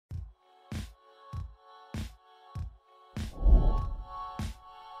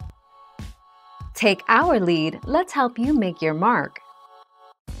Take our lead, let's help you make your mark.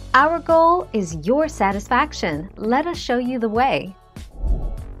 Our goal is your satisfaction. Let us show you the way.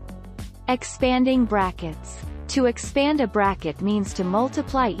 Expanding brackets. To expand a bracket means to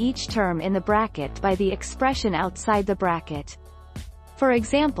multiply each term in the bracket by the expression outside the bracket. For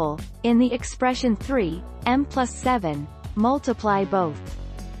example, in the expression 3m plus 7, multiply both.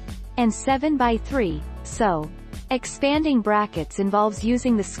 And 7 by 3, so. Expanding brackets involves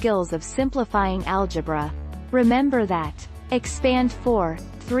using the skills of simplifying algebra. Remember that. Expand 4,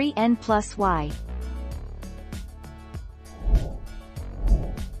 3n plus y.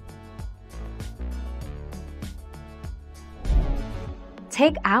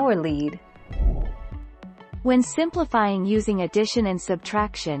 Take our lead. When simplifying using addition and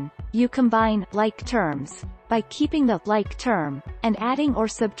subtraction, you combine like terms by keeping the like term and adding or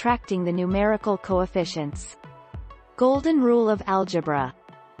subtracting the numerical coefficients. Golden rule of algebra.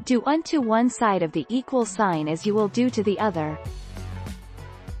 Do unto one side of the equal sign as you will do to the other.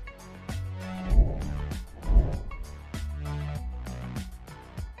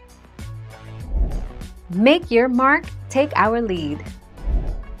 Make your mark, take our lead.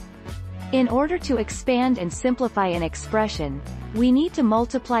 In order to expand and simplify an expression, we need to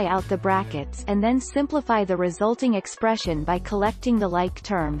multiply out the brackets and then simplify the resulting expression by collecting the like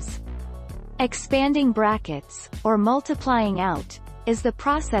terms. Expanding brackets, or multiplying out, is the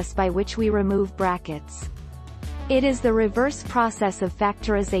process by which we remove brackets. It is the reverse process of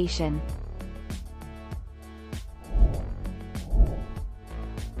factorization.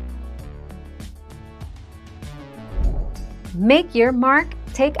 Make your mark,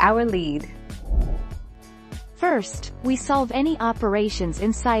 take our lead. First, we solve any operations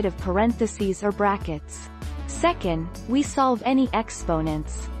inside of parentheses or brackets. Second, we solve any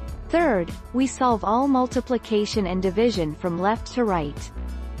exponents. Third, we solve all multiplication and division from left to right.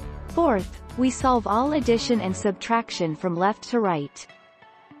 Fourth, we solve all addition and subtraction from left to right.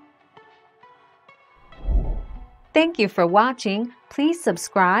 Thank you for watching. Please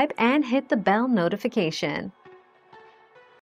subscribe and hit the bell notification.